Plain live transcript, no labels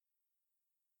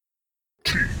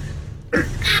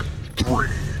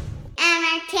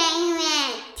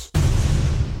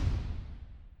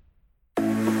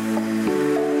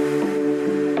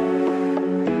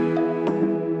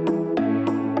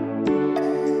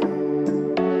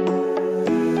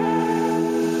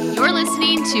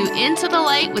listening to Into the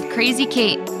Light with Crazy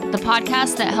Kate, the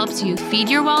podcast that helps you feed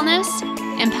your wellness,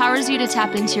 empowers you to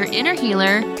tap into your inner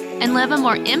healer, and live a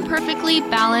more imperfectly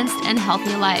balanced and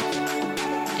healthy life.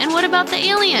 And what about the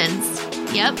aliens?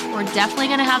 Yep, we're definitely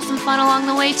going to have some fun along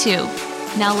the way too.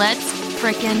 Now let's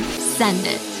frickin' send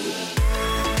it.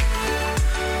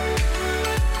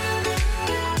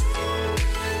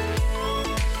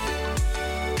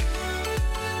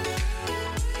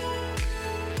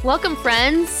 Welcome,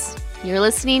 friends. You're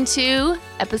listening to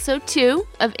episode 2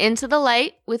 of Into the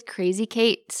Light with Crazy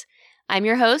Kate. I'm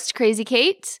your host, Crazy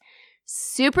Kate.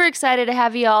 Super excited to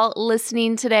have you all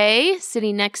listening today.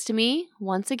 Sitting next to me,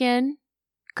 once again,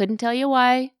 couldn't tell you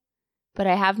why, but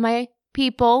I have my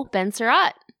people, Ben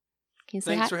Surratt. Can you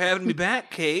say Thanks hi? for having me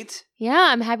back, Kate. Yeah,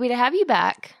 I'm happy to have you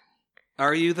back.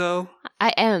 Are you, though? I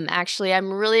am, actually.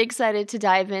 I'm really excited to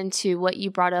dive into what you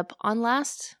brought up on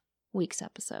last week's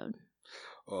episode.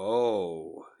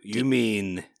 Oh, you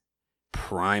mean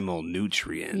primal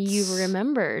nutrients. You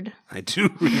remembered. I do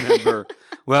remember.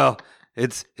 Well,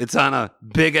 it's on a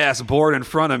big-ass board in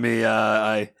front of me.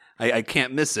 I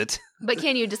can't miss it. But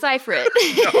can you decipher it?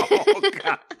 Oh,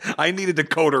 God. I need a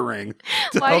decoder ring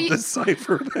to help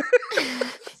decipher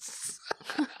this.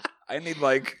 I need,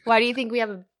 Why do you think we have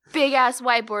a big-ass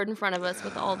whiteboard in front of us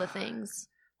with all the things?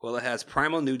 Well, it has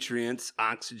primal nutrients,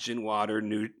 oxygen, water,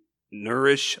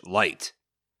 nourish, light.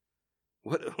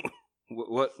 What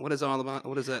is it all about?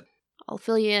 What is that? I'll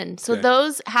fill you in. So Okay.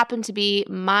 those happen to be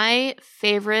my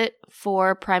favorite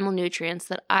 4 primal nutrients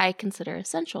that I consider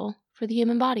essential for the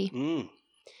human body.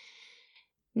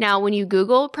 Now, when you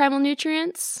Google primal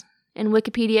nutrients and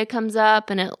Wikipedia comes up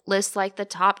and it lists like the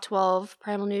top 12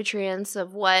 primal nutrients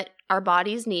of what our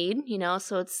bodies need,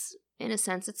 so it's, in a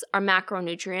sense, it's our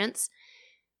macronutrients.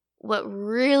 What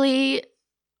really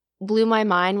blew my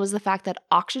mind was the fact that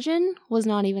oxygen was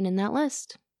not even in that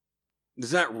list. Is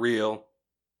that real?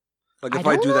 Like if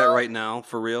I I don't do that know. right now,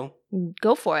 for real?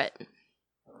 Go for it.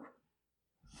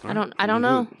 I don't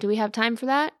know. Do we have time for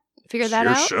that? Figure that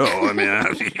Your out? show. I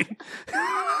mean,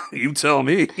 you tell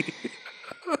me.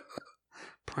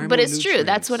 But it's true.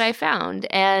 That's what I found.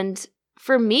 And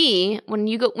for me, when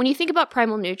you think about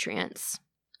primal nutrients,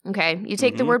 okay, you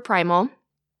take the word primal,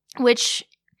 which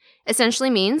essentially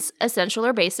means essential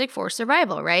or basic for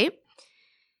survival, right?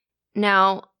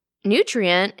 Now,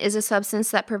 nutrient is a substance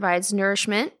that provides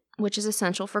nourishment, which is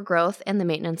essential for growth and the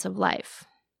maintenance of life.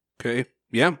 Okay.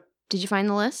 Yeah. Did you find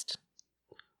the list?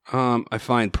 I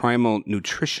find primal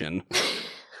nutrition.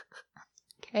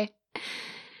 Okay.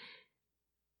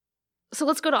 So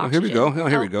let's go to Oh, oxygen. here we go. Oh,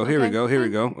 here we go. Here we okay. go. Here we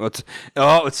go.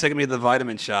 It's taking me to the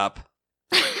vitamin shop.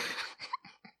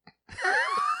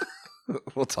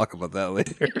 We'll talk about that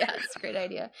later. Yes, great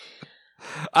idea.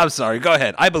 I'm sorry. Go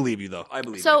ahead. I believe you, though. I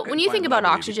believe you. So when you think about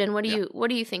oxygen, what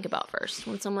do you think about first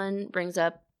when someone brings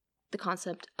up the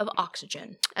concept of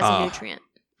oxygen as a nutrient?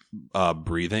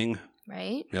 Breathing.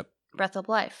 Right? Yep. Breath of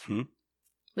life. Hmm.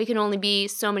 We can only be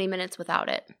so many minutes without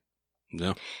it.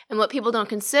 Yeah. And what people don't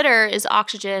consider is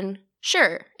oxygen.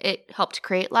 Sure, it helps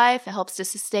create life. It helps to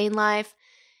sustain life.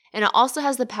 And it also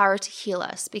has the power to heal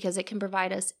us because it can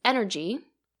provide us energy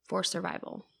for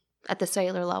survival at the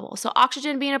cellular level. So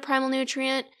oxygen being a primal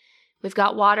nutrient, we've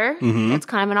got water. That's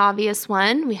kind of an obvious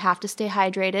one. We have to stay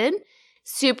hydrated.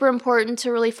 Super important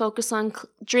to really focus on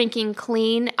drinking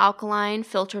clean, alkaline,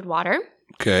 filtered water.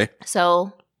 Okay.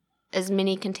 So as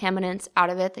many contaminants out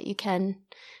of it that you can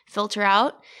filter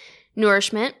out.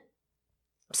 Nourishment.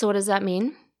 So what does that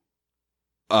mean?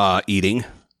 Eating.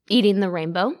 Eating the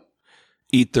rainbow.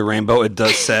 Eat the rainbow. It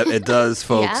does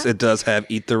folks. Yeah. It does have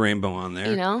eat the rainbow on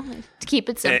there. To keep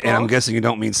it simple. And I'm guessing you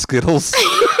don't mean Skittles.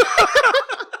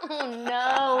 Oh,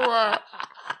 no.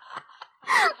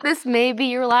 This may be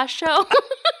your last show.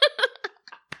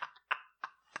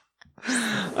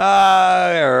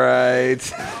 All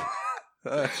right.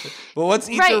 Well, what's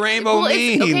eat the rainbow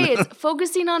mean? It's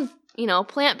focusing on,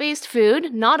 plant-based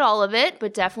food. Not all of it,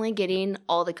 but definitely getting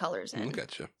all the colors in.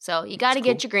 Gotcha. So you got to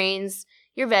get your greens,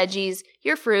 your veggies,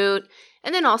 your fruit,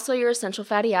 and then also your essential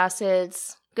fatty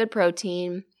acids, good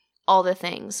protein, all the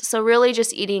things. So really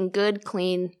just eating good,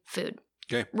 clean food.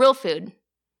 Okay. Real food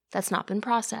that's not been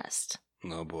processed.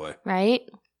 Oh, boy. Right?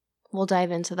 We'll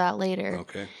dive into that later.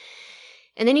 Okay.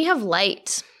 And then you have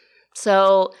light.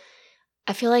 So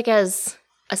I feel like as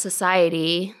a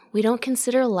society, we don't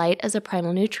consider light as a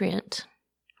primal nutrient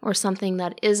or something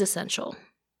that is essential.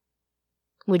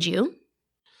 Would you?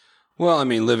 Well, I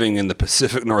mean, living in the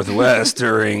Pacific Northwest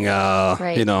during,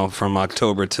 Right. From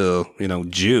October to,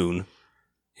 June,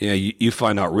 you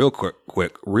find out real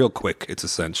quick it's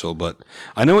essential. But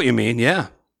I know what you mean. Yeah.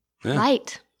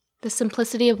 Light. The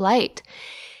simplicity of light.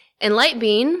 And light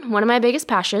being one of my biggest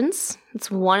passions, it's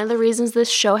one of the reasons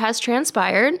this show has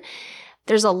transpired.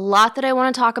 There's a lot that I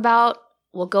want to talk about.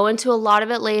 We'll go into a lot of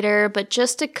it later, but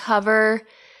just to cover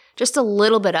just a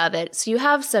little bit of it. So you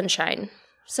have sunshine.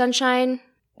 Sunshine,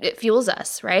 it fuels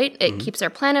us, right? It keeps our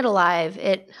planet alive.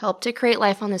 It helped to create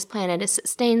life on this planet. It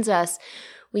sustains us.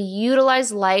 We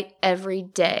utilize light every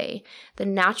day. The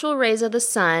natural rays of the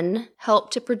sun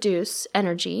help to produce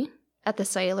energy at the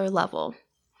cellular level.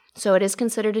 So it is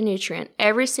considered a nutrient.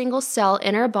 Every single cell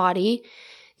in our body,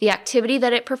 the activity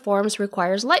that it performs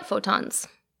requires light photons.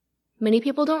 Many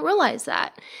people don't realize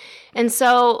that. And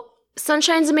so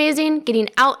sunshine's amazing, getting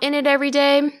out in it every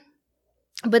day.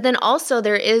 But then also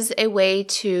there is a way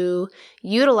to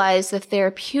utilize the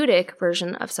therapeutic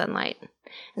version of sunlight.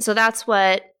 And so that's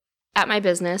what, at my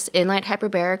business, Inlight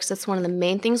Hyperbarics, that's one of the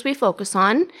main things we focus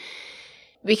on,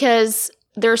 because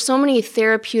there are so many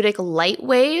therapeutic light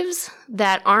waves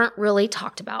that aren't really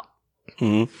talked about.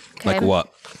 Mm-hmm. Okay? Like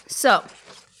what? So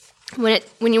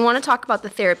when you want to talk about the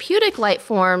therapeutic light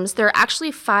forms, there are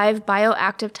actually 5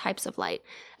 bioactive types of light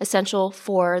essential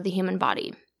for the human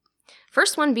body.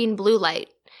 First one being blue light.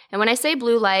 And when I say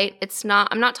blue light,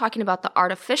 I'm not talking about the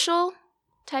artificial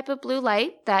type of blue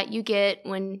light that you get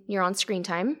when you're on screen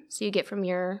time. So you get from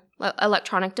your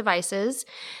electronic devices.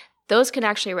 Those can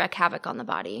actually wreak havoc on the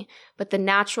body. But the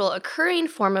natural occurring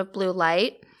form of blue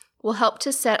light will help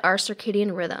to set our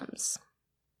circadian rhythms.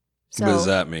 So what does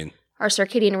that mean? Our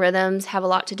circadian rhythms have a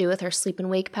lot to do with our sleep and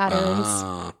wake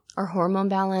patterns, our hormone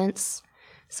balance.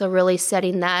 So really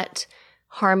setting that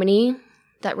harmony,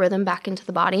 that rhythm back into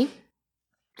the body.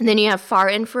 And then you have far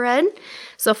infrared.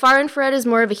 So far infrared is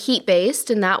more of a heat-based,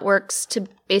 and that works to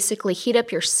basically heat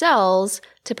up your cells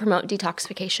to promote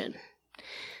detoxification.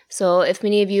 So if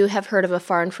many of you have heard of a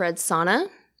far infrared sauna,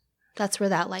 that's where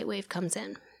that light wave comes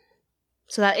in.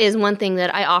 So that is one thing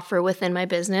that I offer within my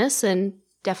business, and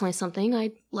definitely something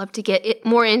I'd love to get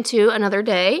more into another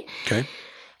day. Okay.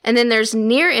 And then there's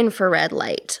near infrared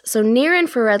light. So near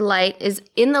infrared light is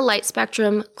in the light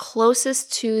spectrum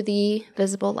closest to the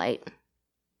visible light.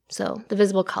 So the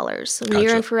visible colors. So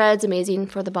near infrared's amazing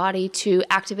for the body to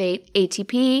activate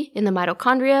ATP in the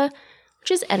mitochondria,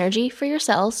 which is energy for your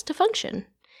cells to function.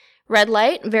 Red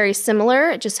light, very similar.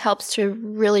 It just helps to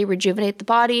really rejuvenate the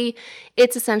body.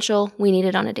 It's essential. We need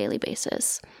it on a daily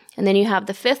basis. And then you have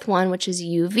the 5th one, which is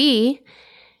UV.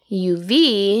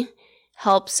 UV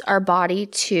helps our body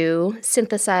to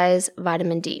synthesize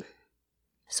vitamin D.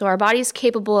 So our body is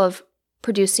capable of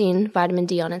producing vitamin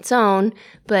D on its own,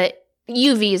 but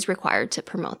UV is required to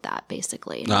promote that,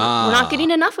 basically. We're not getting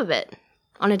enough of it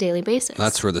on a daily basis.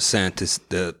 That's where the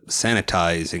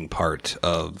sanitizing part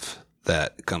of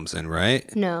that comes in,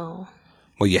 right? No.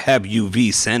 Well, you have UV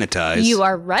sanitize. You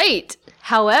are right.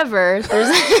 However, there's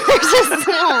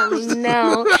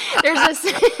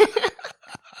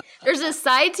a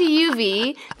side to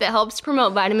UV that helps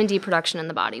promote vitamin D production in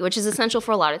the body, which is essential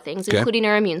for a lot of things, including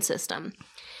our immune system.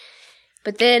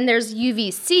 But then there's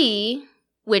UVC,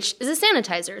 which is a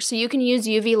sanitizer. So you can use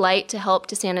UV light to help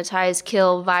to sanitize,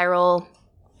 kill viral,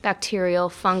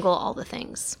 bacterial, fungal, all the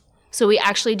things. So we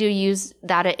actually do use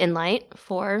that at Inlight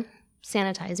for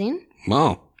sanitizing.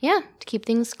 Wow. Yeah, to keep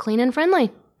things clean and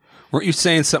friendly. Weren't you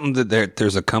saying something that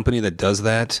there's a company that does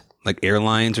that? Like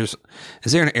airlines? Is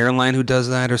there an airline who does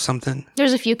that or something?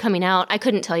 There's a few coming out. I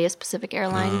couldn't tell you a specific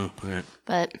airline. Right.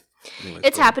 But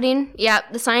it's happening. Yeah,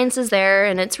 the science is there,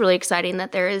 and it's really exciting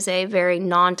that there is a very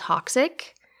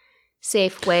non-toxic,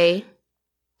 safe way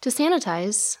to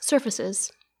sanitize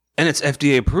surfaces. And it's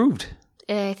FDA approved.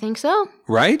 I think so.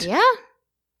 Right? Yeah.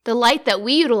 The light that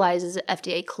we utilize is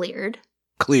FDA cleared.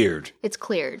 Cleared. It's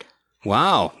cleared.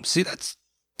 Wow. See, it's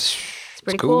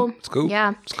pretty cool. It's cool.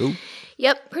 Yeah. It's cool.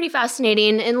 Yep, pretty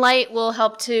fascinating. And light will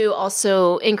help to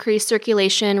also increase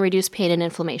circulation, reduce pain and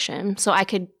inflammation. So I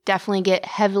could definitely get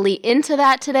heavily into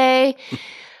that today.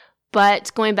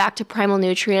 But going back to primal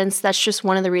nutrients, that's just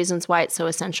one of the reasons why it's so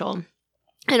essential.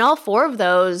 And all 4 of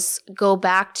those go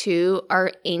back to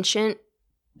our ancient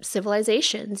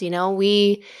civilizations. You know,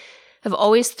 we have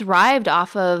always thrived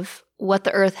off of what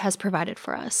the earth has provided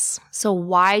for us. So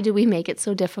why do we make it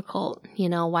so difficult? You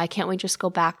know, why can't we just go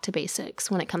back to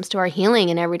basics when it comes to our healing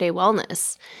and everyday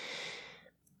wellness?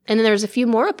 And then there's a few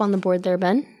more up on the board there,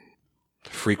 Ben.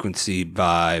 Frequency,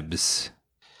 vibes,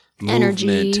 energy,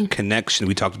 movement, connection.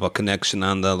 We talked about connection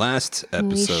on the last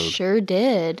episode. We sure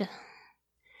did.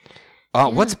 Oh,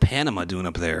 yeah. What's Panama doing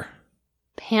up there?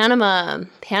 Panama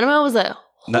was a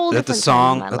whole different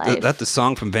time in my life. That the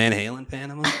song from Van Halen,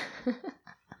 Panama?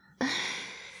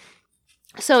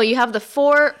 So you have the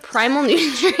 4 primal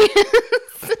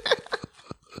nutrients.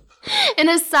 And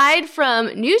aside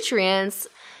from nutrients,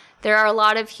 There are a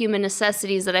lot of human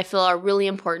necessities that I feel are really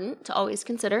important to always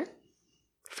consider.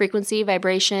 Frequency,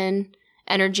 vibration,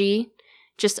 energy,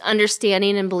 just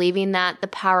understanding and believing that the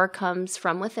power comes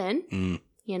from within.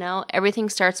 You know, everything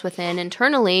starts within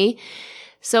internally.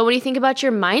 So what do you think about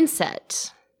your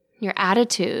mindset, your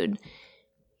attitude?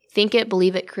 Think it,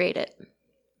 believe it, create it,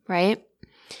 right?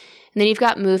 And then you've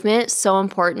got movement, so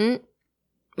important.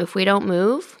 If we don't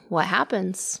move, what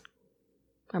happens?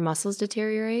 Our muscles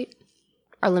deteriorate.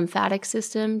 Our lymphatic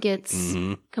system gets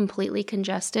completely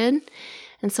congested.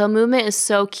 And so movement is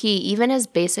so key, even as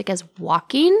basic as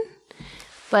walking,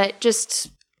 but just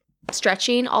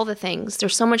stretching, all the things.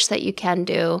 There's so much that you can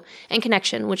do. And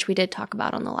connection, which we did talk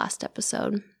about on the last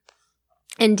episode.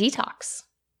 And detox.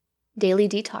 Daily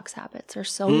detox habits are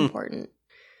so important.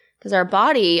 Because our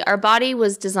body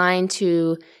was designed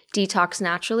to detox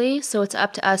naturally, so it's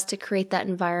up to us to create that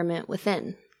environment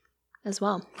within as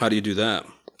well. How do you do that?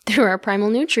 Through our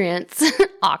primal nutrients,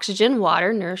 oxygen,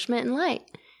 water, nourishment, and light,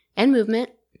 and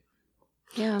movement.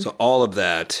 Yeah. So all of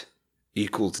that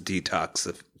equals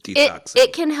detoxing.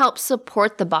 It can help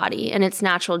support the body in its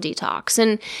natural detox.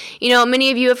 And, you know, many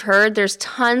of you have heard there's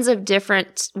tons of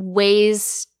different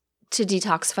ways to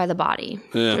detoxify the body.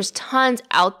 Yeah. There's tons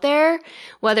out there,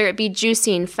 whether it be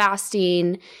juicing,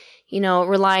 fasting, you know,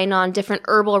 relying on different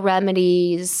herbal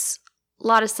remedies, a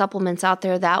lot of supplements out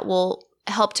there that will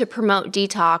help to promote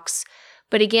detox.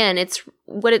 But again,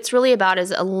 what it's really about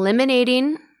is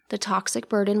eliminating the toxic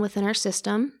burden within our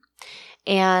system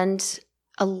and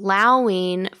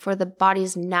allowing for the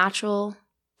body's natural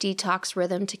detox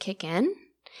rhythm to kick in.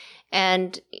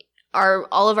 And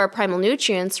all of our primal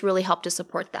nutrients really help to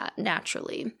support that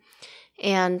naturally.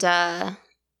 And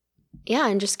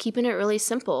and just keeping it really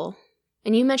simple.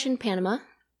 And you mentioned Panama.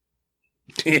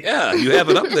 Yeah, you have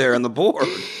it up there on the board.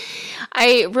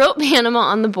 I wrote Panama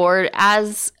on the board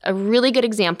as a really good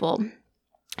example.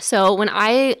 So when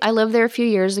I lived there a few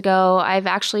years ago, I've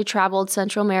actually traveled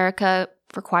Central America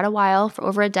for quite a while, for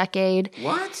over a decade.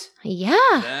 What?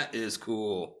 Yeah. That is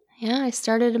cool. Yeah, I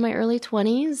started in my early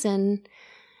 20s, and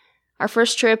our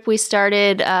first trip we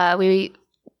started,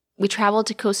 we traveled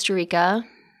to Costa Rica.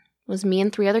 It was me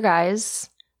and 3 other guys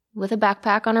with a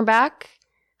backpack on our back,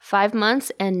 5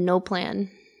 months, and no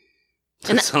plan.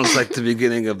 That sounds like the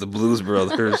beginning of the Blues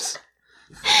Brothers.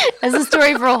 That's a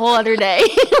story for a whole other day.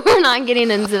 We're not getting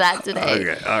into that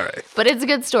today. Okay, all right. But it's a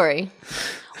good story.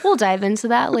 We'll dive into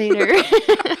that later.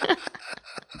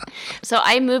 So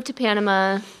I moved to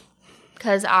Panama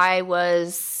because I've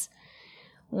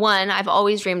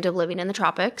always dreamed of living in the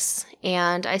tropics,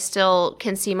 and I still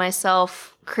can see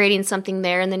myself creating something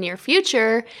there in the near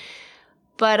future.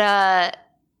 But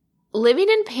living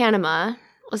in Panama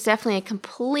was definitely a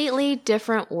completely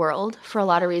different world for a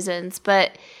lot of reasons.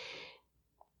 But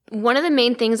one of the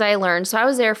main things I learned, so I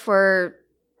was there for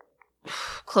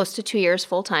close to 2 years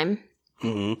full time.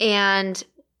 Mm-hmm. And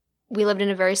we lived in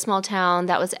a very small town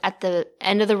that was at the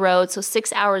end of the road. So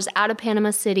 6 hours out of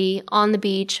Panama City, on the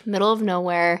beach, middle of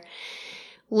nowhere.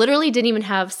 Literally didn't even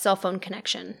have cell phone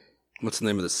connection. What's the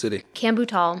name of the city?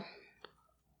 Cambutal.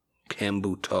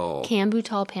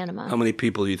 Cambutal, Panama. How many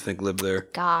people do you think live there?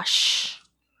 Gosh.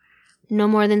 No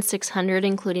more than 600,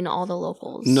 including all the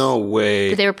locals. No way.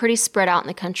 But they were pretty spread out in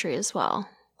the country as well.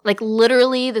 Like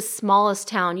literally the smallest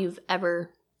town you've ever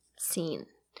seen.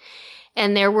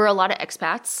 And there were a lot of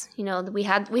expats. You know, we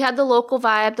had the local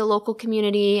vibe, the local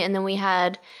community, and then we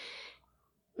had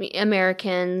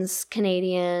Americans,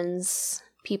 Canadians,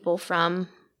 people from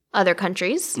other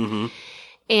countries. Mm-hmm.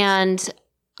 And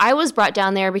I was brought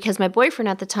down there because my boyfriend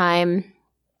at the time,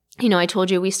 you know, I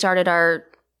told you we started our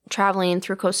traveling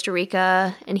through Costa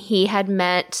Rica, and he had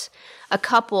met a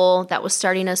couple that was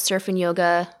starting a surf and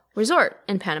yoga resort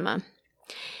in Panama.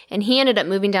 And he ended up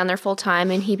moving down there full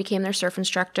time, and he became their surf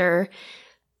instructor,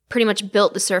 pretty much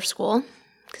built the surf school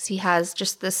because he has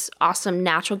just this awesome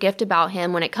natural gift about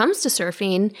him when it comes to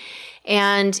surfing.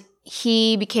 And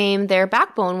he became their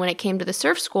backbone when it came to the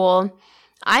surf school.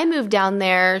 I moved down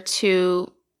there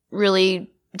to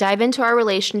really dive into our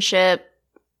relationship,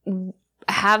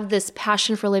 have this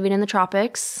passion for living in the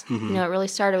tropics. Mm-hmm. You know, it really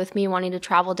started with me wanting to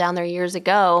travel down there years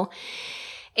ago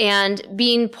and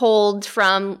being pulled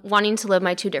from wanting to live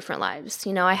my 2 different lives.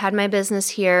 You know, I had my business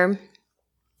here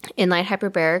in light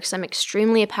hyperbarics. I'm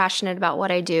extremely passionate about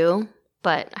what I do,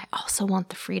 but I also want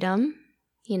the freedom,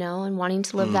 you know, and wanting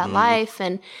to live mm-hmm. that life.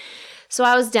 And so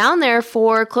I was down there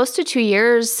for close to 2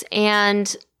 years,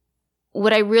 and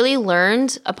what I really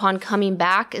learned upon coming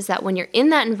back is that when you're in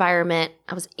that environment,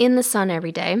 I was in the sun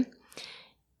every day.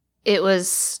 It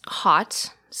was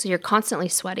hot, so you're constantly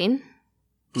sweating.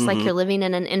 It's mm-hmm. like you're living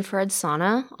in an infrared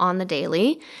sauna on the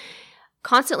daily.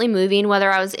 constantly moving,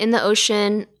 whether I was in the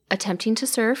ocean attempting to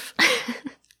surf,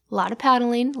 a lot of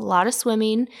paddling, a lot of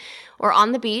swimming, or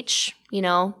on the beach,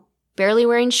 barely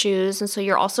wearing shoes. And so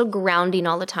you're also grounding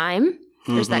all the time.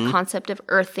 There's that concept of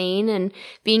earthing and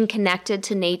being connected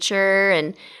to nature.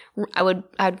 And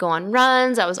I'd go on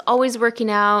runs. I was always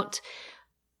working out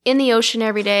in the ocean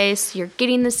every day. So you're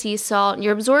getting the sea salt and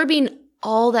you're absorbing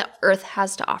all that earth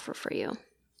has to offer for you,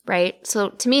 right? So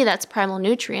to me, that's primal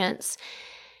nutrients.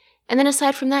 And then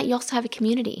aside from that, you also have a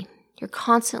community. You're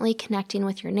constantly connecting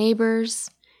with your neighbors.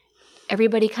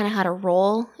 Everybody kind of had a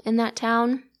role in that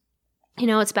town.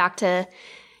 It's back to,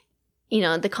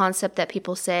 the concept that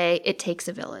people say it takes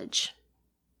a village,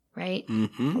 right?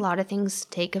 Mm-hmm. A lot of things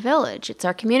take a village. It's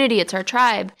our community. It's our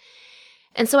tribe.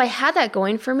 And so I had that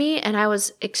going for me, and I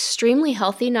was extremely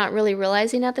healthy, not really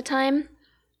realizing at the time,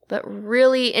 but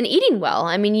really, and eating well.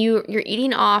 I mean, you're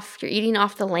eating off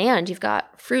the land. You've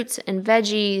got fruits and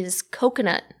veggies,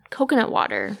 coconut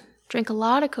water. Drink a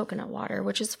lot of coconut water,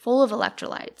 which is full of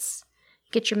electrolytes.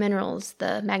 Get your minerals,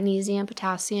 the magnesium,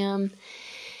 potassium.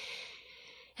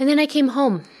 And then I came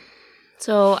home.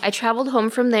 So I traveled home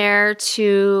from there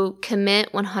to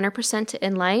commit 100% to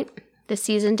Enlight. The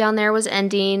season down there was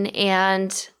ending,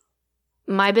 and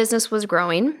my business was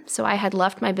growing. So I had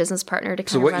left my business partner to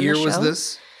kind of run the show. So what year was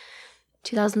this?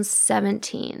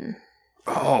 2017.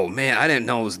 Oh, man. I didn't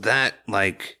know it was that,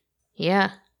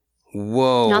 Yeah.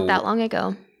 Whoa. Not that long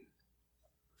ago.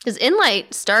 Because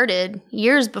Enlight started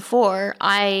years before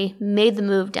I made the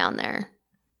move down there.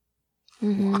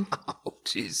 Mm-hmm. Wow,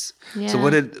 jeez. Yeah. So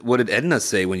what did Edna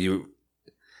say when you?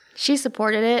 She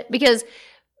supported it because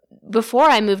before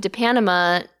I moved to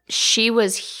Panama,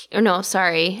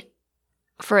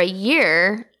 for a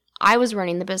year I was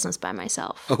running the business by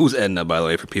myself. Oh, who's Edna, by the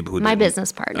way, for people who my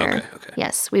business partner? Okay.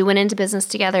 Yes, we went into business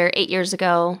together 8 years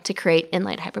ago to create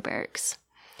Enlight Hyperbarics.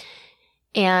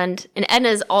 And Edna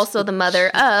is also the mother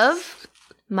of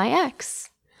my ex,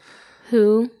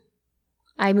 who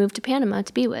I moved to Panama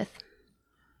to be with.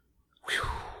 Whew.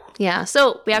 Yeah,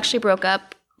 so we actually broke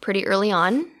up pretty early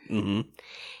on. Mm-hmm.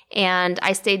 And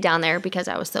I stayed down there because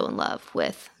I was so in love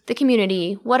with the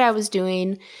community, what I was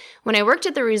doing. When I worked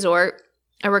at the resort,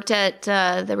 I worked at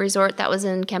the resort that was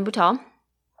in Cambutal.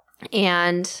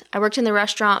 And I worked in the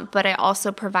restaurant, but I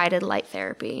also provided light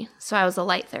therapy. So I was a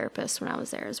light therapist when I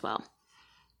was there as well.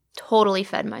 Totally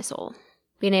fed my soul.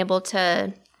 Being able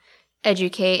to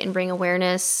educate and bring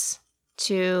awareness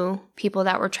to people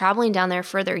that were traveling down there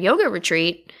for their yoga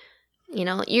retreat.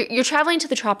 You're traveling to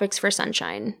the tropics for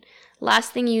sunshine.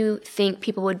 Last thing you think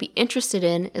people would be interested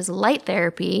in is light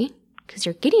therapy because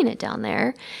you're getting it down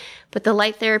there. But the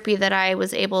light therapy that I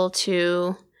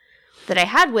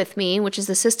had with me, which is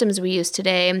the systems we use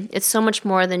today, it's so much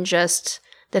more than just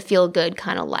the feel-good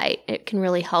kind of light. It can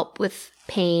really help with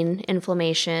pain,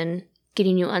 inflammation,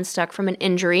 getting you unstuck from an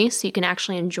injury so you can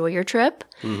actually enjoy your trip,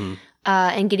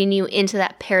 and getting you into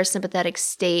that parasympathetic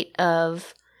state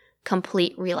of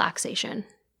complete relaxation,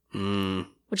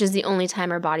 which is the only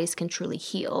time our bodies can truly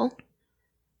heal,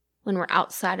 when we're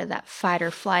outside of that fight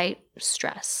or flight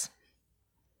stress.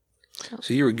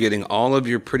 So you were getting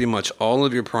pretty much all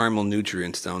of your primal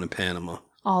nutrients down in Panama.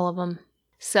 All of them.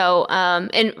 So,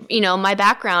 my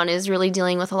background is really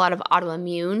dealing with a lot of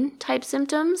autoimmune type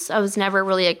symptoms. I was never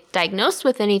really diagnosed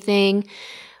with anything,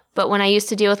 but when I used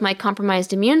to deal with my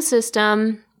compromised immune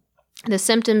system, the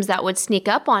symptoms that would sneak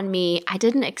up on me, I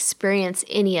didn't experience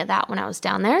any of that when I was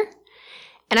down there.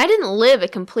 And I didn't live a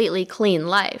completely clean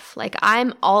life.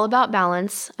 I'm all about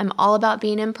balance. I'm all about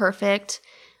being imperfect.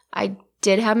 I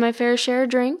did have my fair share of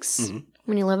drinks. Mm-hmm.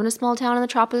 When you live in a small town in the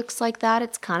tropics like that,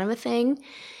 it's kind of a thing.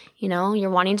 You're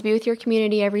wanting to be with your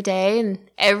community every day, and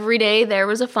every day there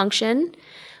was a function.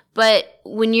 But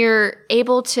when you're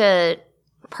able to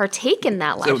partake in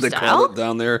that lifestyle. Is that what they call it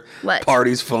down there? What?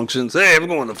 Parties, functions. Hey, we're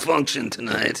going to function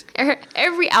tonight.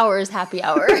 Every hour is happy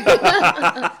hour.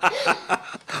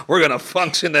 We're going to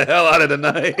function the hell out of the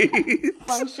night.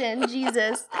 Function,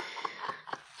 Jesus.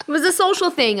 It was a social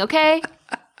thing, okay?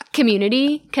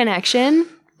 Community, connection,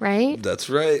 right? That's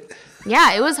right.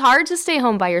 Yeah, it was hard to stay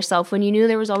home by yourself when you knew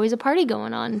there was always a party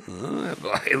going on.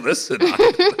 Hey, listen,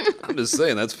 I'm just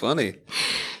saying, that's funny.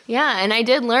 Yeah, and I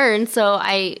did learn. So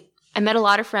I met a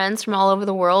lot of friends from all over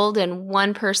the world, and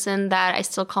one person that I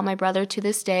still call my brother to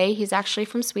this day, he's actually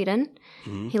from Sweden.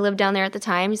 Mm-hmm. He lived down there at the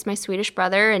time. He's my Swedish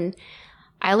brother, and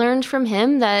I learned from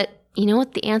him that, you know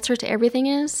what the answer to everything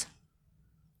is?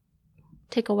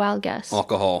 Take a wild guess.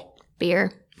 Alcohol.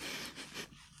 Beer.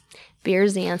 Beer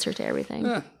is the answer to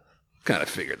everything. Kind of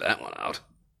figured that one out.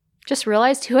 Just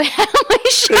realized who I had on my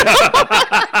show.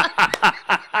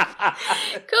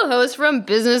 Co-host from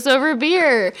Business Over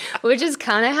Beer, which is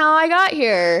kind of how I got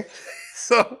here.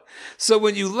 So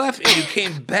when you left and you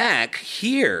came back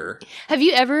here... Have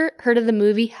you ever heard of the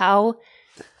movie How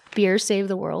Beer Saved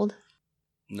the World?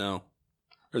 No.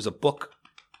 There's a book.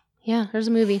 Yeah, there's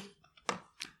a movie.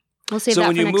 We'll save that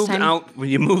for next time. When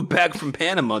you moved back from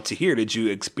Panama to here, did you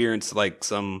experience like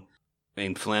some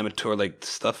inflammatory like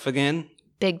stuff again?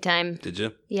 Big time. Did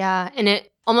you? Yeah, and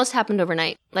it almost happened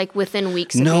overnight, like within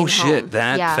weeks of being home. No shit,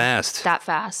 that fast? That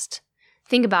fast.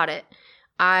 Think about it.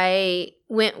 I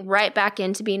went right back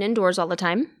into being indoors all the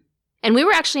time. And we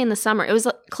were actually in the summer. It was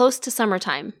close to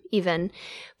summertime even.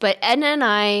 But Edna and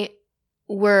I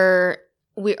our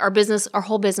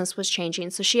whole business was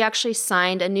changing. So she actually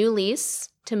signed a new lease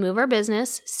to move our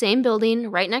business, same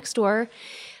building right next door.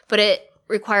 But it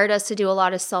required us to do a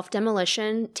lot of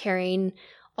self-demolition, tearing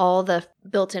all the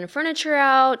built-in furniture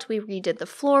out. We redid the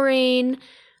flooring,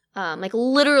 like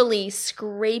literally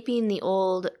scraping the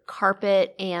old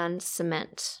carpet and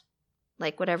cement,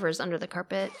 like whatever's under the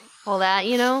carpet, all that,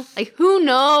 like who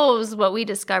knows what we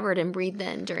discovered and breathed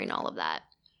in during all of that.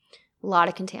 A lot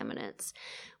of contaminants.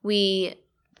 We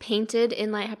painted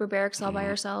Inlight Hyperbarics all by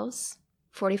ourselves,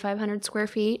 4,500 square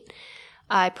feet.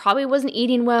 I probably wasn't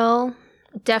eating well,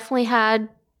 definitely had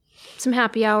some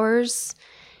happy hours,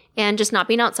 and just not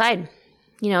being outside.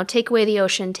 Take away the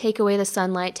ocean, take away the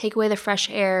sunlight, take away the fresh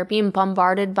air, being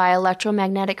bombarded by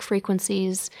electromagnetic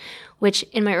frequencies, which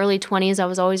in my early 20s I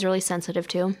was always really sensitive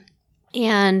to.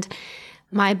 And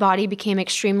my body became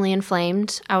extremely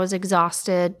inflamed. I was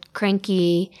exhausted,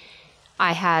 cranky.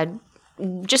 I had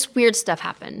just weird stuff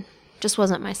happen. Just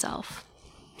wasn't myself.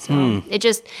 So it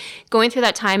just, going through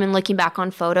that time and looking back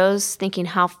on photos, thinking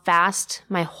how fast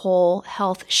my whole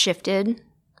health shifted,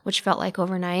 which felt like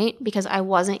overnight, because I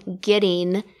wasn't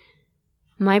getting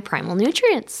my primal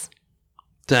nutrients.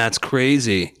 That's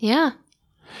crazy. Yeah.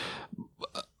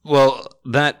 Well,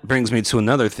 that brings me to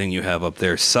another thing you have up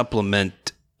there,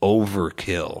 supplement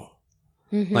overkill.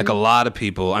 Mm-hmm. Like a lot of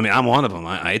people, I'm one of them.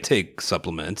 I take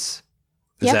supplements.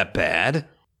 Is that bad?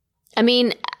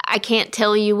 I can't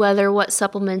tell you whether what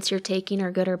supplements you're taking are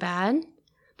good or bad,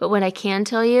 but what I can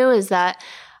tell you is that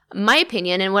my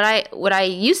opinion and what I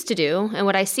used to do and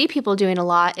what I see people doing a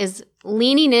lot is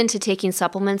leaning into taking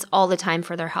supplements all the time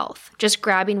for their health, just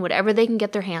grabbing whatever they can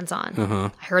get their hands on. Uh-huh.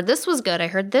 I heard this was good. I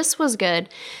heard this was good,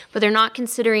 but they're not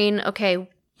considering, okay,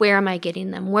 where am I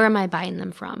getting them? Where am I buying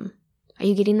them from? Are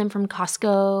you getting them from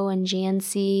Costco and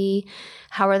GNC?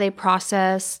 How are they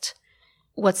processed?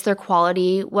 What's their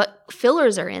quality? What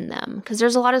fillers are in them? Because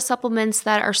there's a lot of supplements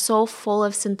that are so full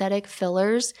of synthetic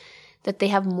fillers that they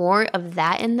have more of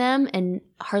that in them and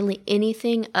hardly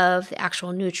anything of the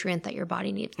actual nutrient that your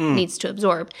body needs to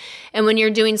absorb. And when you're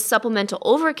doing supplemental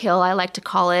overkill, I like to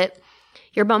call it,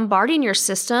 you're bombarding your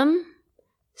system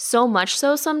so much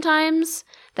so sometimes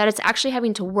that it's actually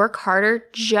having to work harder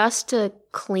just to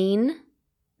clean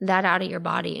that out of your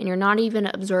body. And you're not even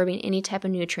absorbing any type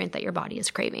of nutrient that your body is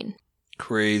craving.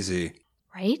 Crazy.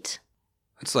 Right?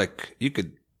 It's like you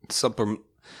could supplemental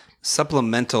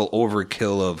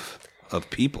overkill of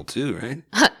people too, right?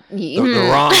 The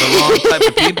wrong type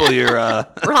of people you're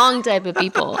wrong type of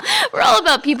people. We're all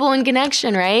about people in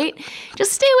connection, right?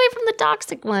 Just stay away from the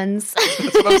toxic ones.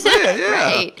 That's what I'm saying, yeah.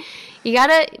 Right. You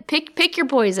gotta pick your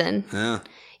poison. Yeah.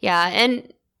 Yeah,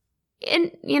 and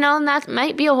and that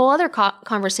might be a whole other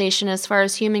conversation as far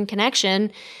as human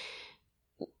connection.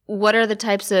 What are the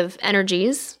types of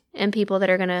energies and people that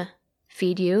are going to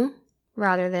feed you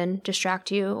rather than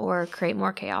distract you or create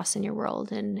more chaos in your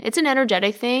world? And it's an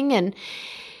energetic thing. And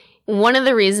one of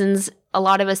the reasons a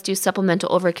lot of us do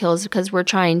supplemental overkill is because we're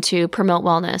trying to promote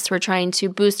wellness. We're trying to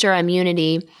boost our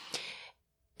immunity.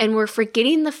 And we're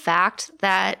forgetting the fact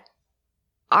that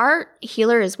our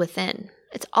healer is within.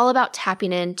 It's all about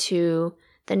tapping into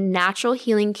the natural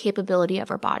healing capability of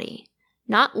our body.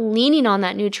 Not leaning on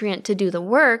that nutrient to do the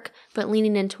work, but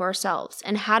leaning into ourselves.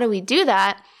 And how do we do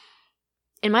that?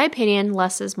 In my opinion,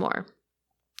 less is more.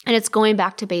 And it's going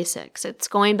back to basics. It's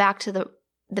going back to the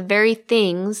very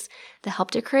things that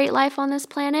help to create life on this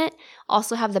planet,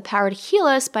 also have the power to heal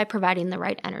us by providing the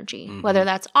right energy, whether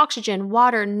that's oxygen,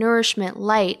 water, nourishment,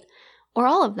 light, or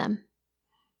all of them.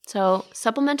 So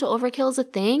supplemental overkill is a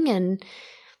thing, and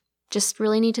just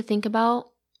really need to think about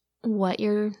what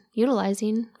you're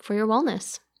utilizing for your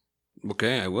wellness.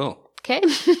 Okay, I will. Okay.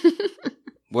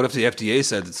 What if the FDA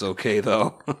said it's okay,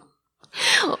 though?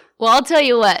 Well, I'll tell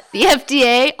you what. The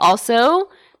FDA also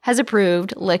has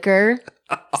approved liquor,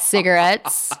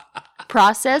 cigarettes,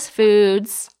 processed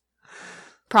foods,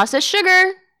 processed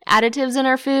sugar, additives in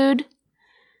our food,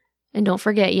 And don't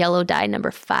forget yellow dye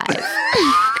number 5.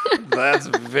 That's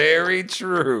very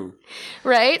true.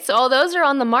 Right? So all those are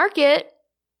on the market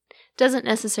doesn't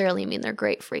necessarily mean they're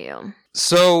great for you.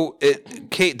 So,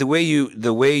 Kate, the way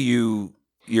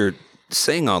you're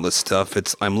saying all this stuff,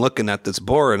 I'm looking at this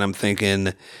board and I'm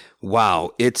thinking,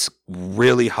 wow, it's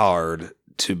really hard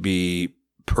to be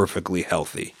perfectly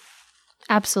healthy.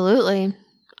 Absolutely.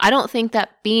 I don't think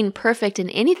that being perfect in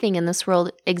anything in this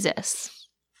world exists.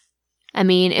 I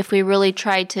mean, if we really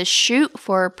tried to shoot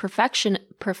for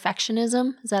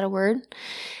perfectionism, is that a word?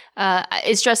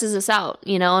 It stresses us out,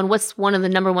 and what's one of the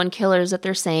number one killers that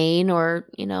they're saying or,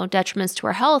 detriments to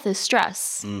our health is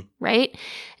stress, right?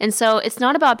 And so it's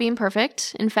not about being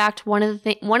perfect. In fact, one of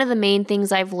the main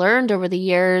things I've learned over the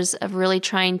years of really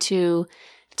trying to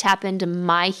tap into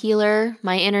my healer,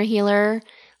 my inner healer,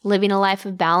 living a life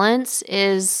of balance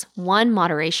is one,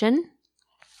 moderation.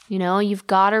 You've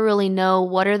got to really know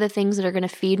what are the things that are going to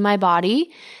feed my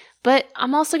body, but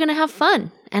I'm also going to have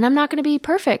fun and I'm not going to be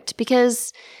perfect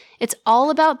because it's all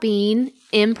about being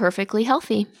imperfectly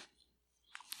healthy.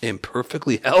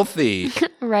 Imperfectly healthy.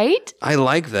 Right? I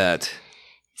like that.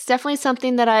 It's definitely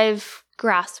something that I've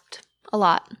grasped a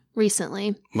lot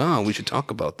recently. Wow, we should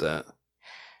talk about that.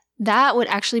 That would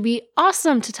actually be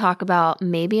awesome to talk about,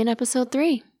 maybe in episode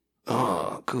 3.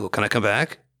 Oh, cool. Can I come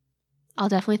back? I'll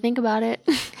definitely think about it.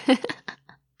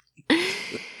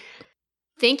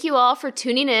 Thank you all for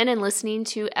tuning in and listening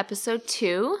to episode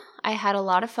 2. I had a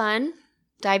lot of fun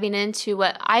diving into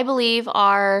what I believe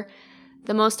are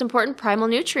the most important primal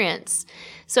nutrients.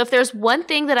 So if there's one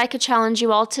thing that I could challenge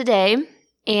you all today,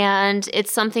 and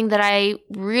it's something that I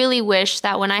really wish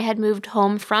that when I had moved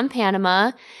home from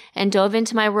Panama and dove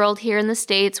into my world here in the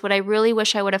States, what I really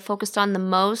wish I would have focused on the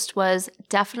most was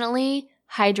definitely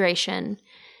hydration,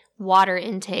 water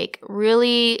intake,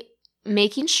 really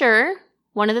making sure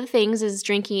one of the things is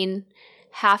drinking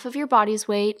half of your body's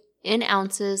weight in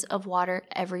ounces of water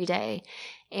every day.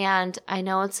 And I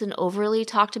know it's an overly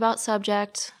talked about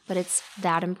subject, but it's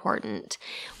that important.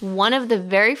 One of the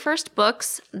very first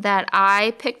books that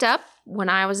I picked up when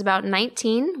I was about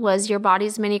 19 was Your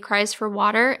Body's Many Cries for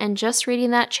Water, and just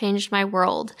reading that changed my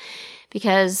world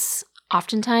because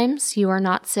oftentimes you are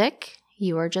not sick,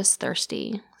 you are just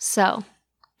thirsty. So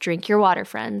drink your water,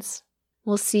 friends.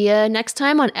 We'll see you next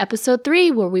time on episode 3,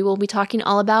 where we will be talking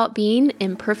all about being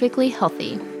imperfectly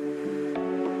healthy.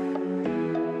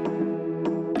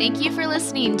 Thank you for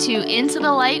listening to Into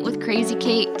the Light with Crazy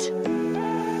Kate.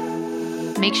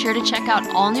 Make sure to check out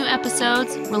all new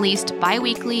episodes released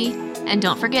bi-weekly, and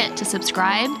don't forget to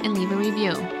subscribe and leave a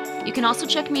review. You can also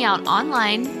check me out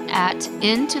online at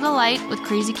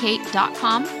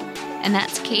intothelightwithcrazykate.com, and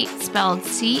that's Kate spelled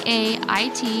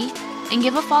C-A-I-T, and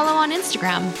give a follow on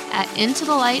Instagram at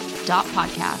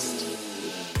intothelight.podcast.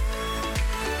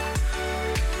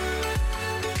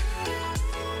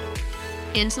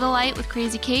 Into the Light with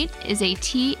Crazy Kate is a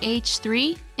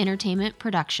TH3 Entertainment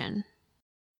production.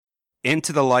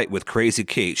 Into the Light with Crazy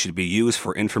Kate should be used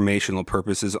for informational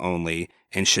purposes only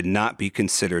and should not be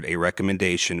considered a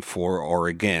recommendation for or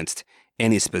against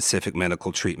any specific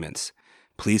medical treatments.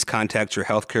 Please contact your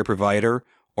healthcare provider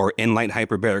or Enlight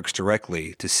Hyperbarics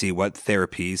directly to see what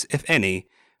therapies, if any,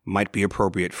 might be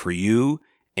appropriate for you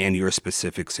and your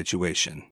specific situation.